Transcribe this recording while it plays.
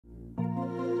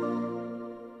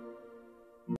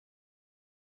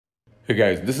Hey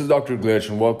guys, this is Dr. Glitch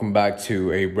and welcome back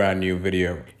to a brand new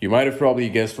video. You might have probably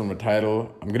guessed from the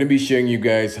title, I'm going to be showing you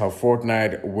guys how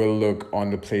Fortnite will look on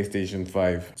the PlayStation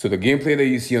 5. So the gameplay that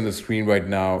you see on the screen right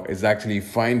now is actually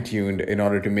fine-tuned in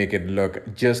order to make it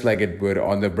look just like it would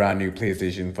on the brand new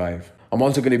PlayStation 5. I'm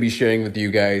also going to be sharing with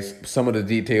you guys some of the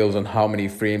details on how many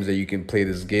frames that you can play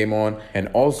this game on, and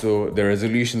also the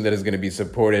resolution that is going to be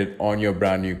supported on your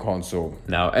brand new console.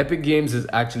 Now, Epic Games has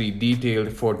actually detailed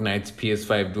Fortnite's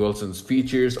PS5 DualSense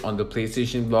features on the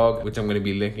PlayStation blog, which I'm going to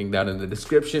be linking down in the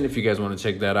description if you guys want to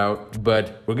check that out.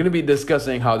 But we're going to be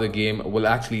discussing how the game will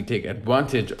actually take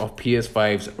advantage of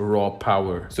PS5's raw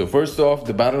power. So first off,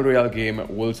 the Battle Royale game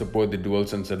will support the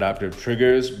DualSense adaptive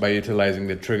triggers by utilizing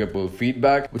the trigger pull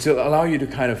feedback, which will allow you to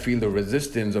kind of feel the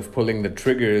resistance of pulling the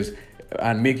triggers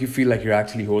and make you feel like you're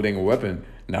actually holding a weapon.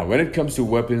 Now, when it comes to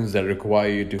weapons that require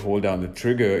you to hold down the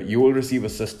trigger, you will receive a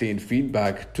sustained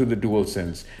feedback to the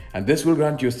DualSense, and this will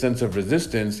grant you a sense of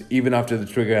resistance even after the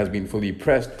trigger has been fully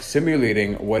pressed,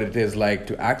 simulating what it is like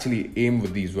to actually aim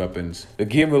with these weapons. The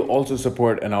game will also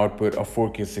support an output of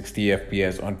 4K 60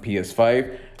 FPS on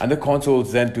PS5, and the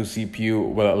console's Zen 2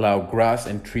 CPU will allow grass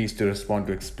and trees to respond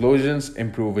to explosions,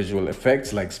 improve visual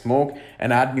effects like smoke,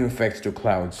 and add new effects to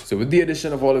clouds. So with the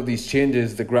addition of all of these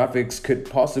changes, the graphics could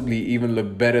possibly even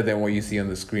look better than what you see on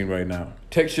the screen right now.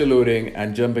 Texture loading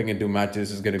and jumping into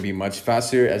matches is going to be much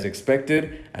faster as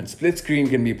expected, and split screen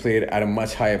can be played at a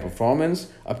much higher performance,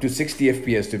 up to 60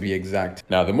 FPS to be exact.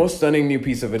 Now, the most stunning new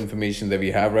piece of information that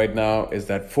we have right now is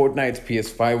that Fortnite's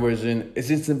PS5 version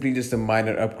isn't simply just a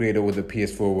minor upgrade over the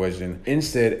PS4 version.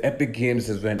 Instead, Epic Games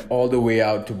has went all the way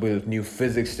out to build new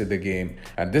physics to the game,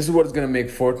 and this is what's going to make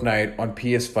Fortnite on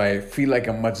PS5 feel like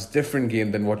a much different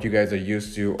game than what you guys are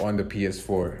used to on the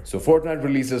PS4. So Fortnite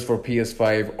releases for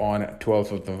PS5 on 12th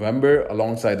of November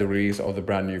alongside the release of the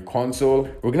brand new console.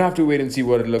 We're gonna have to wait and see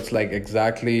what it looks like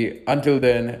exactly. Until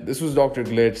then, this was Dr.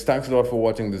 Glitch. Thanks a lot for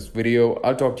watching this video.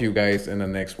 I'll talk to you guys in the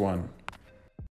next one.